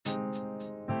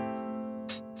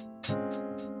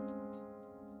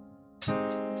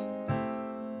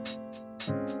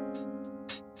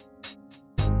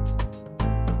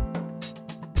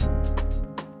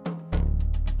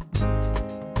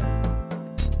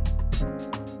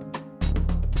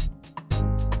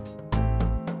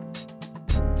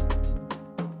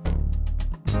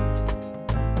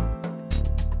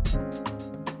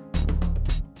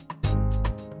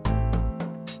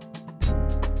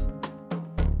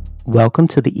Welcome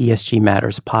to the ESG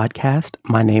Matters podcast.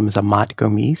 My name is Amat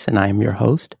Gomis, and I am your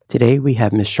host. Today, we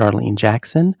have Ms. Charlene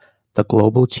Jackson, the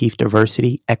Global Chief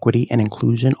Diversity, Equity, and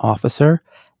Inclusion Officer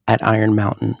at Iron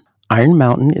Mountain. Iron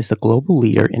Mountain is the global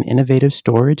leader in innovative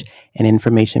storage and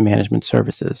information management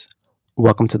services.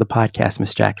 Welcome to the podcast,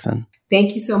 Ms. Jackson.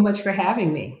 Thank you so much for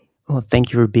having me. Well,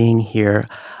 thank you for being here.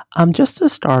 Just to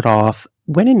start off,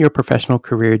 when in your professional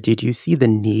career did you see the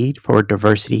need for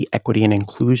diversity, equity, and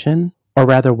inclusion? Or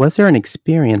rather, was there an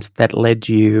experience that led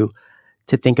you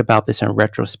to think about this in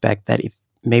retrospect, that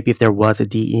if there was a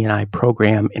DE&I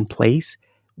program in place,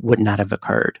 would not have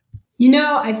occurred?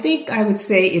 I think I would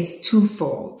say it's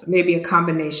twofold, maybe a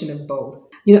combination of both.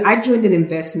 I joined an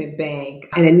investment bank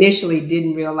and initially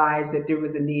didn't realize that there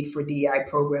was a need for DEI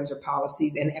programs or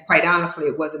policies. And quite honestly,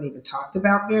 it wasn't even talked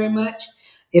about very much,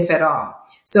 if at all.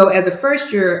 So as a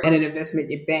first year at an investment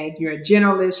bank, you're a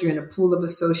generalist, you're in a pool of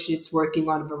associates working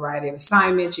on a variety of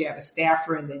assignments, you have a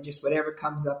staffer, and then just whatever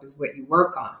comes up is what you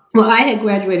work on. Well, I had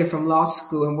graduated from law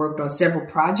school and worked on several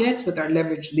projects with our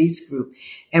leveraged lease group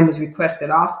and was requested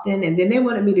often. And then they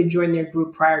wanted me to join their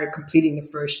group prior to completing the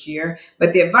first year.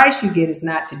 But the advice you get is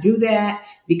not to do that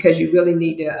because you really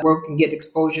need to work and get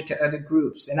exposure to other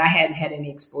groups. And I hadn't had any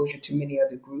exposure to many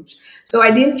other groups. So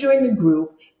I didn't join the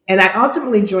group. And I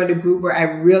ultimately joined a group where I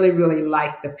really, really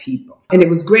liked the people. And it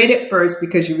was great at first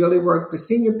because you really worked with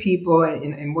senior people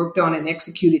and worked on and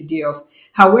executed deals.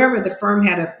 However, this firm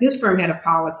had a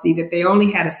policy that they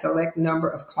only had a select number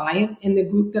of clients in the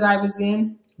group that I was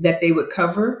in that they would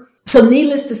cover. So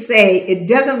needless to say, it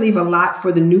doesn't leave a lot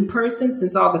for the new person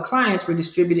since all the clients were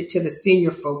distributed to the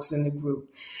senior folks in the group.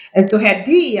 And so had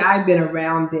DEI been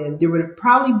around then, there would have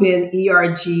probably been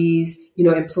ERGs,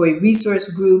 employee resource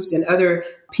groups and other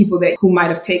people who might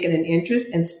have taken an interest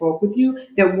and spoke with you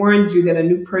that warned you that a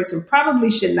new person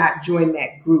probably should not join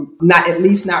that group, at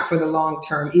least not for the long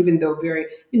term, even though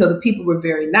the people were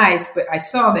very nice. But I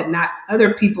saw that not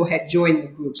other people had joined the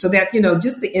group. So that,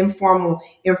 just the informal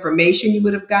information you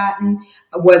would have gotten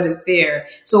wasn't there.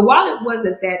 So while it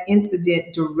wasn't that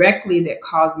incident directly that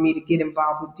caused me to get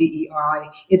involved with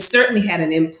DEI, it certainly had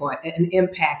an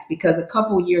impact because a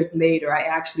couple years later, I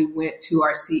actually went to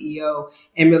our CEO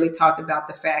and really talked about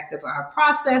the fact of our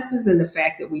processes and the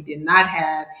fact that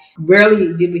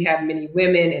rarely did we have many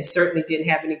women and certainly didn't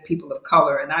have any people of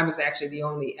color. And I was actually the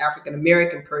only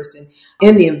African-American person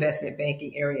in the investment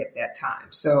banking area at that time.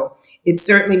 So it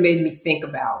certainly made me think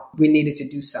about we needed to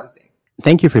do something.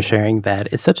 Thank you for sharing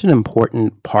that. It's such an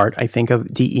important part, I think,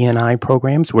 of DE&I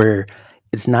programs where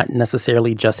it's not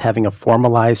necessarily just having a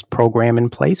formalized program in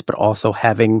place, but also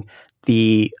having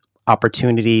the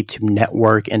opportunity to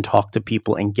network and talk to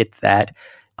people and get that,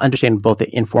 understand both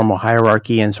the informal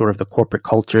hierarchy and sort of the corporate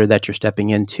culture that you're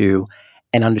stepping into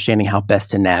and understanding how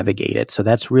best to navigate it. So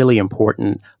that's really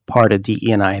important part of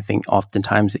DE&I. I think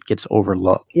oftentimes it gets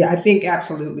overlooked. Yeah, I think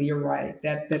absolutely you're right.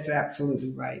 That's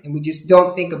absolutely right. And we just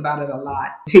don't think about it a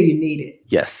lot until you need it.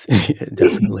 Yes,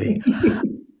 definitely.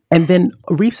 And then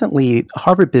recently,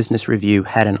 Harvard Business Review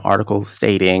had an article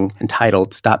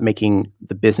entitled "Stop Making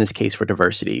the Business Case for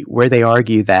Diversity," where they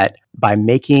argue that by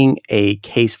making a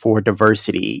case for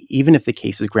diversity, even if the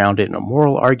case is grounded in a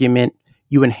moral argument,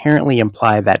 you inherently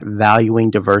imply that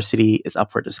valuing diversity is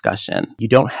up for discussion. You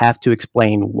don't have to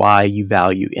explain why you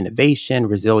value innovation,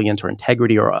 resilience, or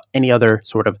integrity, or any other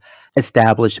sort of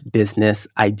established business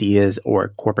ideas or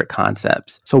corporate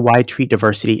concepts. So why treat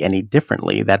diversity any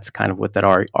differently? That's kind of what that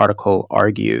article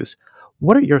argues.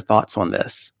 What are your thoughts on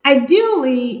this?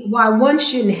 Ideally, while one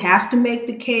shouldn't have to make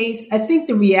the case, I think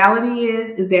the reality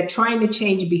is that trying to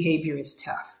change behavior is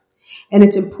tough. And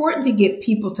it's important to get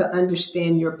people to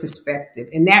understand your perspective.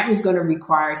 And that was going to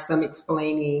require some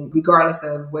explaining, regardless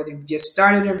of whether you've just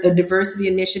started a diversity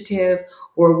initiative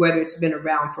or whether it's been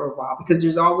around for a while, because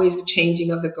there's always the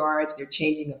changing of the guards, the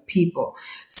changing of people.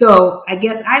 So I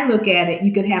guess I look at it,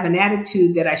 you can have an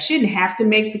attitude that I shouldn't have to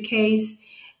make the case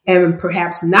and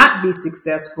perhaps not be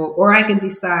successful, or I can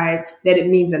decide that it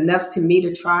means enough to me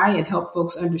to try and help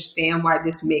folks understand why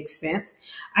this makes sense.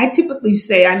 I typically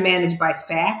say I manage by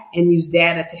fact and use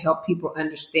data to help people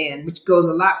understand, which goes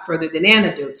a lot further than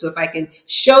anecdote. So if I can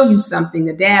show you something,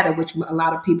 the data, which a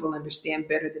lot of people understand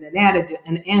better than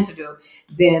an antidote,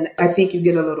 then I think you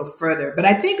get a little further. But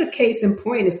I think a case in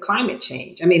point is climate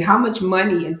change. I mean, how much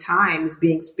money and time is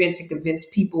being spent to convince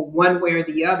people one way or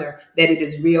the other that it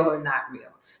is real or not real?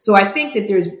 So I think that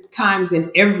there's times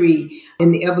in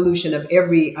the evolution of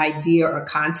every idea or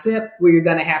concept where you're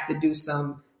going to have to do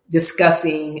some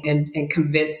discussing and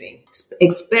convincing,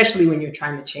 especially when you're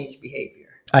trying to change behavior.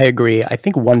 I agree. I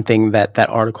think one thing that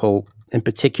article in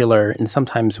particular, and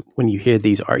sometimes when you hear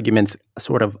these arguments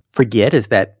sort of forget, is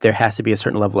that there has to be a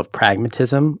certain level of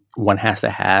pragmatism one has to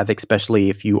have, especially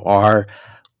if you are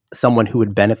someone who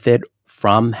would benefit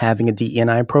from having a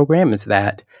DE&I program, is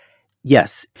that,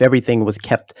 yes, if everything was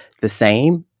kept the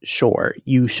same, sure,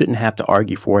 you shouldn't have to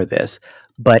argue for this.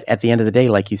 But at the end of the day,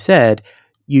 like you said,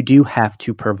 you do have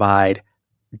to provide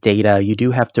data. You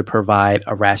do have to provide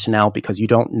a rationale because you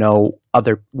don't know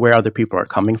where other people are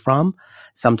coming from.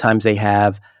 Sometimes they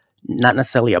have not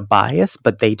necessarily a bias,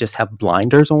 but they just have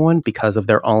blinders on because of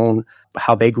their own,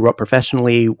 how they grew up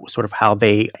professionally, sort of how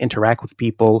they interact with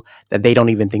people, that they don't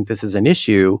even think this is an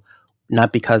issue,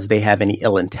 not because they have any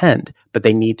ill intent, but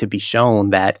they need to be shown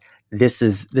that this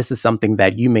is something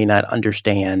that you may not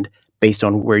understand based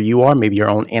on where you are, maybe your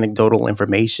own anecdotal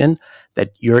information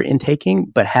that you're intaking,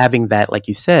 but having that, like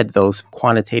you said, those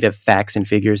quantitative facts and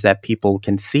figures that people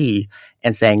can see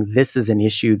and saying this is an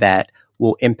issue that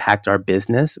will impact our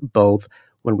business, both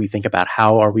when we think about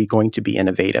how are we going to be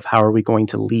innovative, how are we going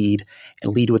to lead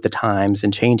and lead with the times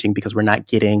and changing, because we're not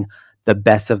getting the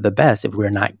best of the best if we're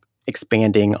not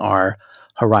expanding our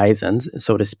horizons,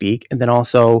 so to speak. And then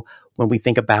also when we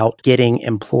think about getting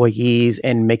employees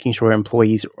and making sure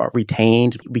employees are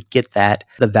retained, we get that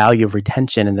the value of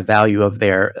retention and the value of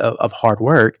of hard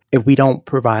work. If we don't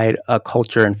provide a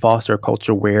culture and foster a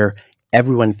culture where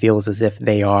everyone feels as if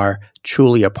they are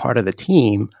truly a part of the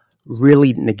team,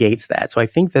 really negates that. So I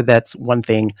think that that's one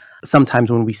thing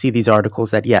sometimes when we see these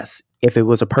articles that, yes, if it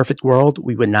was a perfect world,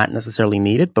 we would not necessarily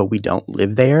need it, but we don't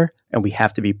live there. And we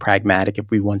have to be pragmatic if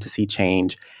we want to see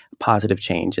change, positive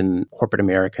change in corporate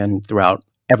America and throughout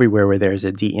everywhere where there's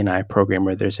a DE&I program,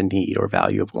 where there's a need or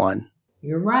value of one.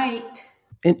 You're right.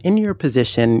 In your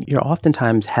position, you're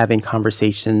oftentimes having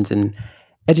conversations and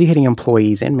educating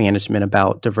employees and management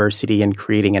about diversity and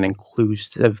creating an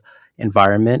inclusive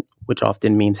environment, which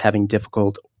often means having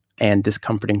difficult and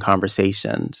discomforting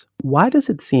conversations. Why does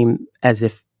it seem as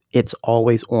if it's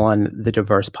always on the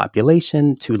diverse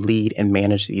population to lead and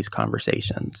manage these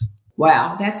conversations?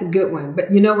 Wow, that's a good one.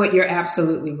 But you know what? You're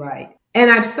absolutely right. And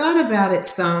I've thought about it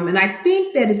some, and I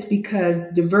think that it's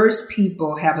because diverse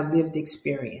people have a lived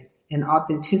experience and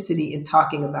authenticity in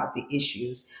talking about the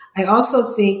issues. I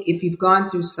also think if you've gone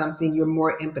through something, you're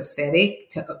more empathetic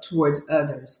towards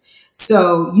others.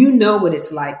 So you know what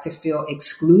it's like to feel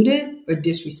excluded or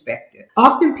disrespected.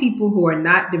 Often people who are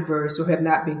not diverse or have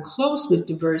not been close with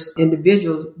diverse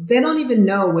individuals, they don't even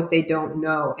know what they don't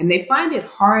know. And they find it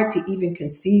hard to even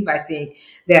conceive, I think,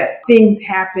 that things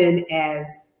happen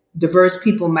as diverse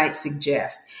people might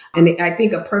suggest. And I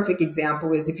think a perfect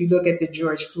example is if you look at the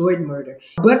George Floyd murder.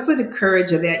 But for the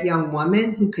courage of that young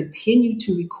woman who continued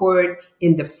to record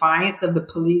in defiance of the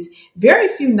police, very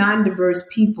few non-diverse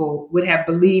people would have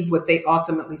believed what they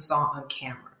ultimately saw on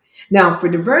camera. Now, for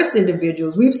diverse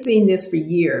individuals, we've seen this for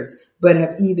years, but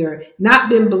have either not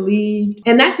been believed.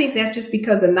 And I think that's just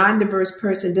because a non-diverse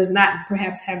person does not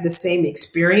perhaps have the same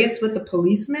experience with a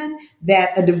policeman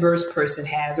that a diverse person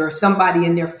has, or somebody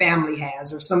in their family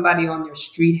has, or somebody on their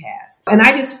street has. And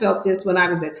I just felt this when I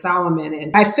was at Solomon,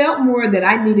 and I felt more that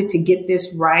I needed to get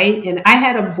this right. And I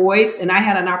had a voice and I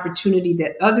had an opportunity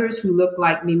that others who look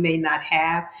like me may not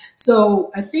have. So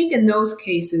I think in those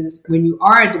cases, when you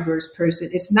are a diverse person,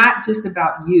 it's not just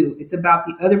about you. It's about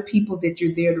the other people that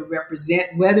you're there to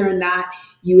represent, whether or not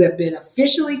you have been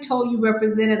officially told you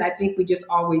represented. I think we just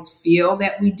always feel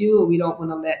that we do, and we don't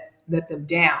want to let them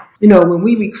down. You know, when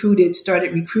we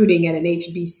started recruiting at an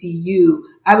HBCU,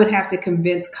 I would have to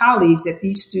convince colleagues that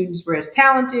these students were as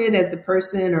talented as the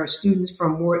person or students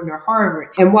from Wharton or Harvard.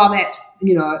 And while that,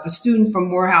 you know, a student from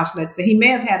Morehouse, let's say, he may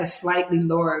have had a slightly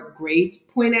lower grade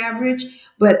point average,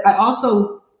 but I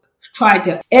also tried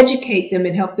to educate them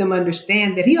and help them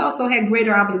understand that he also had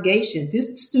greater obligation.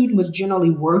 This student was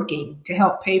generally working to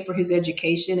help pay for his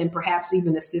education and perhaps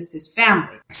even assist his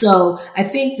family. So I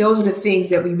think those are the things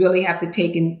that we really have to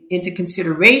take into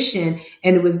consideration.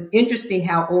 And it was interesting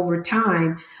how over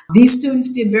time, these students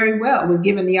did very well when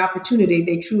given the opportunity.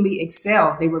 They truly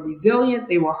excelled. They were resilient.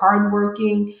 They were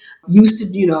hardworking, used to,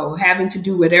 you know, having to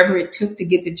do whatever it took to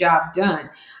get the job done.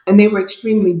 And they were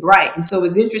extremely bright. And so it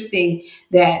was interesting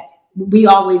that we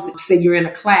always say you're in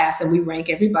a class and we rank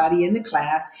everybody in the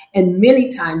class. And many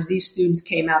times these students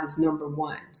came out as number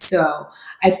one. So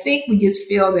I think we just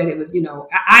feel that it was, you know,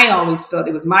 I always felt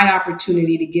it was my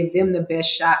opportunity to give them the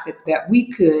best shot that we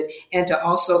could, and to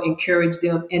also encourage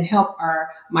them and help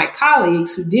my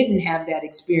colleagues who didn't have that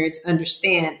experience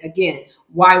understand, again,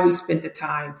 why we spent the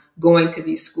time going to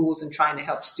these schools and trying to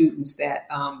help students that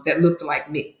looked like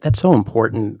me. That's so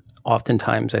important.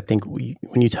 Oftentimes, I think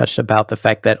when you touched about the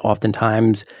fact that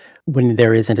oftentimes when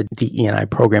there isn't a DE&I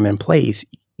program in place,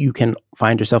 you can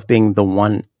find yourself being the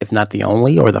one, if not the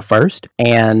only, or the first.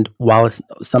 And while it's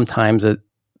sometimes a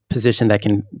position that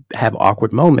can have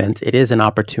awkward moments, it is an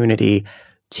opportunity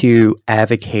to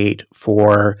advocate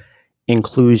for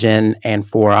inclusion and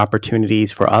for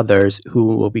opportunities for others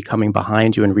who will be coming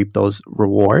behind you and reap those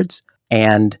rewards.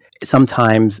 And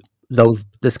sometimes those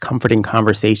discomforting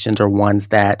conversations are ones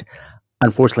that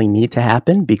unfortunately need to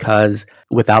happen, because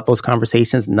without those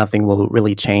conversations, nothing will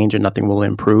really change or nothing will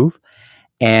improve.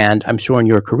 And I'm sure in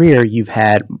your career, you've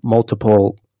had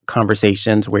multiple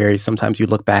conversations where sometimes you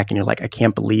look back and you're like, I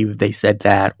can't believe they said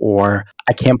that, or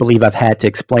I can't believe I've had to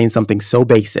explain something so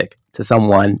basic to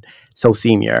someone so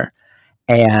senior.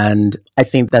 And I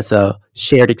think that's a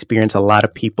shared experience. A lot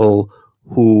of people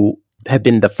who have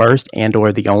been the first and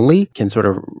or the only can sort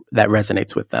of, that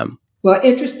resonates with them. Well,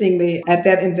 interestingly, at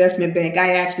that investment bank,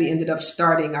 I actually ended up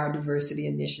starting our diversity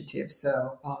initiative.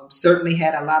 So certainly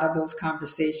had a lot of those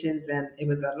conversations, and it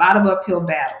was a lot of uphill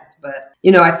battles. But,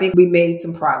 I think we made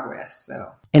some progress.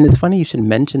 So, and it's funny you should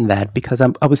mention that, because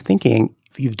I was thinking,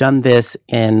 if you've done this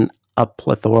in a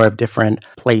plethora of different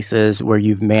places where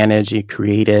you've managed, you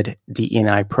created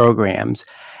DE&I programs,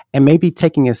 and maybe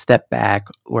taking a step back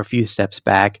or a few steps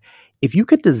back, if you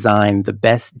could design the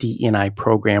best DE&I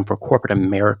program for corporate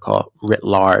America writ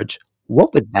large,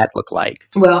 what would that look like?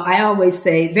 Well, I always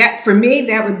say that for me,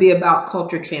 that would be about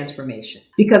culture transformation.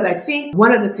 Because I think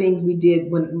one of the things we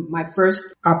did when my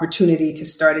first opportunity to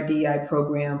start a DEI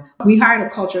program, we hired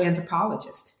a cultural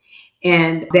anthropologist.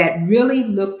 And that really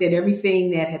looked at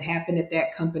everything that had happened at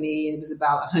that company. It was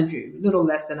about 100, little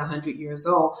less than 100 years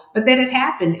old, but that had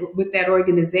happened with that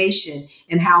organization,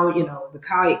 and how,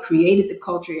 how it created the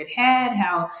culture it had,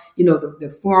 how,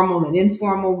 the formal and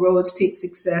informal roads to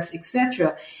success,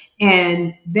 etc.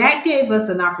 And that gave us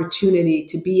an opportunity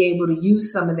to be able to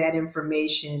use some of that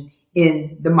information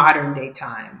in the modern day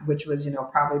time, which was,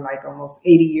 probably like almost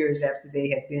 80 years after they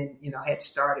had been, had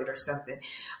started or something.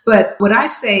 But what I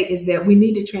say is that we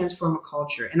need to transform a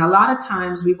culture. And a lot of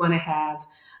times we want to have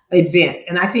events.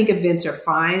 And I think events are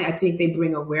fine. I think they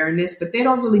bring awareness, but they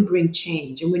don't really bring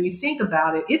change. And when you think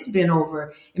about it, it's been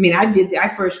over.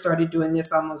 I first started doing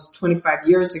this almost 25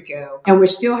 years ago, and we're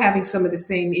still having some of the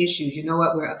same issues. You know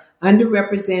what? We're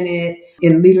underrepresented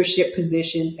in leadership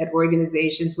positions at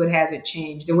organizations. What hasn't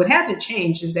changed? And what hasn't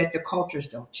changed is that the cultures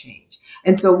don't change.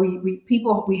 And so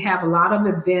we have a lot of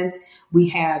events, we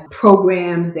have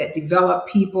programs that develop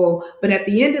people, but at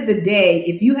the end of the day,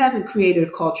 if you haven't created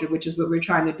a culture, which is what we're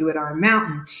trying to do at Iron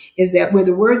Mountain, is that where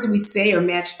the words we say are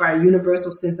matched by a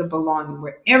universal sense of belonging,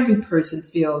 where every person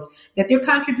feels that their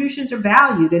contributions are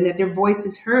valued and that their voice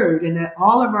is heard, and that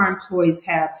all of our employees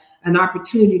have an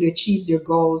opportunity to achieve their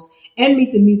goals and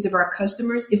meet the needs of our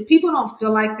customers. If people don't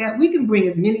feel like that, we can bring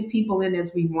as many people in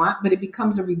as we want, but it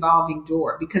becomes a revolving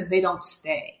door because they don't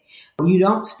stay. You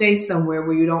don't stay somewhere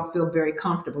where you don't feel very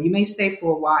comfortable. You may stay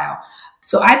for a while.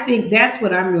 So I think that's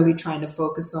what I'm really trying to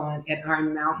focus on at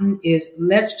Iron Mountain is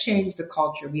let's change the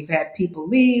culture. We've had people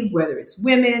leave, whether it's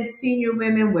women, senior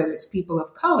women, whether it's people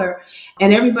of color,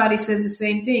 and everybody says the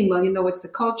same thing. Well, it's the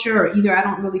culture, or either I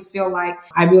don't really feel like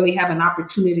I really have an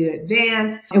opportunity to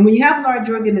advance. And when you have large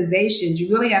organizations, you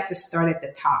really have to start at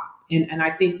the top. And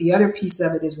I think the other piece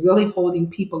of it is really holding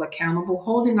people accountable,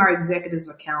 holding our executives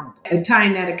accountable, and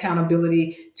tying that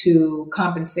accountability to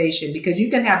compensation, because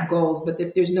you can have goals, but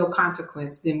if there's no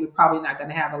consequence, then we're probably not going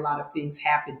to have a lot of things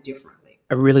happen differently.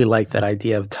 I really like that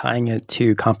idea of tying it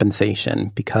to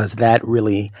compensation, because that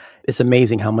really is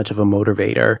amazing how much of a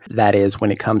motivator that is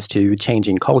when it comes to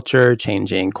changing culture,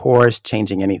 changing course,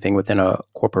 changing anything within a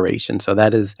corporation. So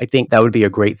I think that would be a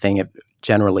great thing if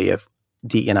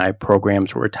D&I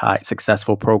programs were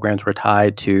successful programs were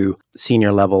tied to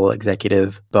senior level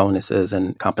executive bonuses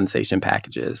and compensation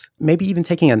packages. Maybe even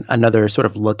taking another sort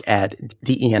of look at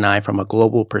DE&I from a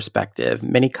global perspective.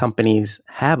 Many companies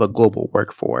have a global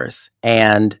workforce,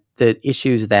 and the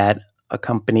issues that a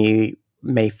company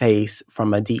may face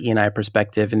from a DE&I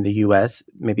perspective in the US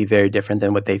may be very different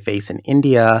than what they face in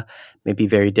India, may be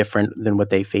very different than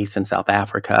what they face in South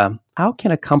Africa. How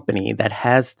can a company that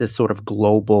has this sort of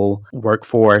global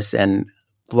workforce and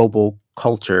global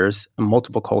cultures,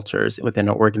 multiple cultures within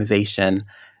an organization,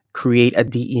 create a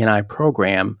DE&I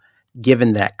program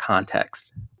given that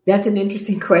context? That's an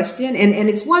interesting question. And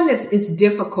it's one it's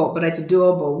difficult, but it's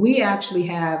doable. We actually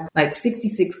have like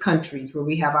 66 countries where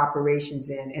we have operations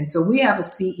in. And so we have a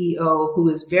CEO who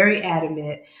is very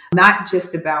adamant, not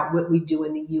just about what we do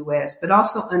in the US, but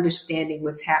also understanding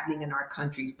what's happening in our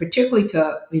countries, particularly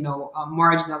to,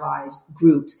 marginalized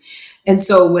groups. And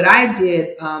so what I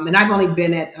did, and I've only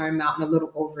been at Iron Mountain a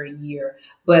little over a year,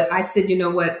 but I said, you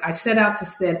know what? I set out to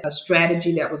set a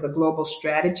strategy that was a global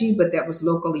strategy, but that was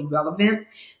locally relevant.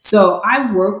 So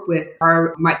I work with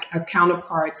my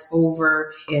counterparts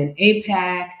over in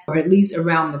APAC, or at least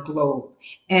around the globe.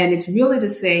 And it's really to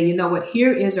say, you know what,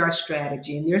 here is our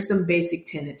strategy. And there's some basic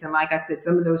tenets. And like I said,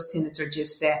 some of those tenets are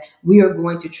just that we are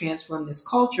going to transform this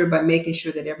culture by making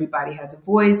sure that everybody has a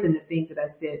voice and the things that I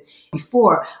said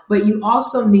before. But you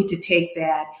also need to take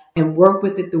that and work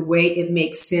with it the way it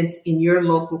makes sense in your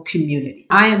local community.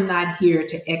 I am not here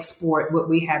to export what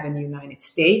we have in the United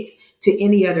States to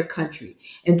any other country.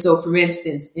 And so, for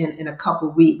instance, in a couple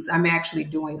of weeks, I'm actually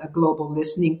doing a global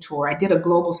listening tour. I did a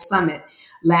global summit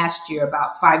last year,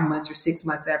 about 5 months or 6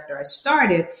 months after I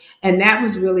started. And that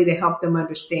was really to help them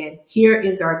understand, here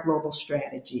is our global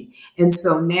strategy. And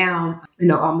so now,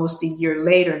 almost a year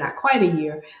later, not quite a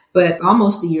year, but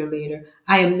almost a year later,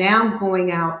 I am now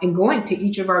going out and going to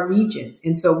each of our regions.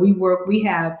 And so we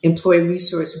have employee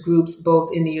resource groups both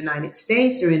in the United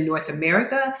States or in North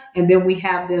America, and then we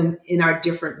have them in our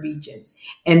different regions.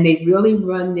 And they really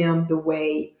run them the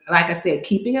way, like I said,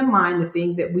 keeping in mind the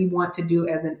things that we want to do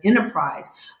as an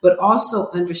enterprise, but also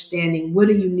understanding what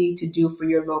do you need to do for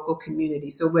your local community.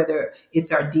 So whether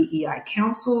it's our DEI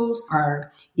councils,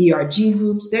 our ERG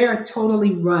groups, they are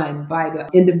totally run by the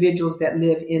individuals that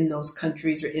live in those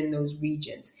countries or in those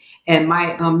regions. And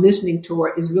my listening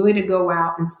tour is really to go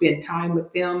out and spend time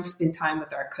with them, spend time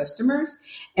with our customers,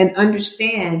 and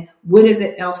understand what is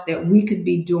it else that we could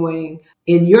be doing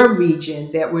in your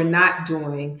region that we're not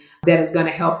doing that is going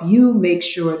to help you make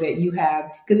sure that you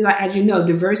have, because as you know,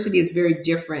 diversity is very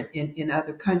different in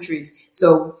other countries.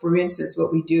 So for instance,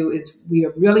 what we do is we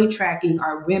are really tracking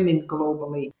our women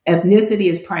globally. Ethnicity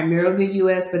is primarily the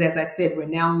US, but as I said, we're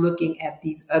now looking at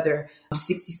these other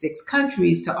 66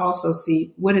 countries to also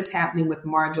see what is happening with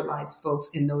marginalized folks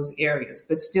in those areas,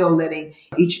 but still letting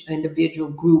each individual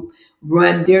group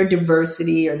run their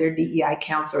diversity or their DEI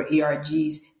counts or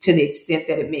ERGs to the extent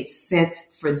that it makes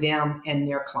sense for them and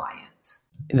their clients.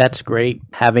 That's great.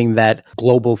 Having that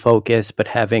global focus, but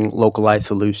having localized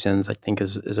solutions, I think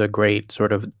is a great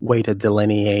sort of way to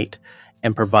delineate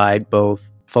and provide both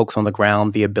folks on the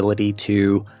ground the ability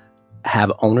to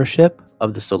have ownership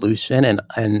of the solution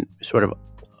and sort of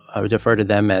I would defer to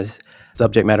them as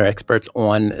subject matter experts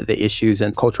on the issues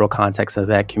and cultural context of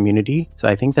that community. So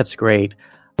I think that's great.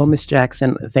 Well, Ms.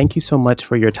 Jackson, thank you so much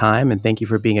for your time, and thank you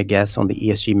for being a guest on the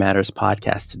ESG Matters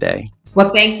podcast today. Well,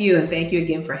 thank you, and thank you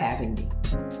again for having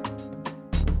me.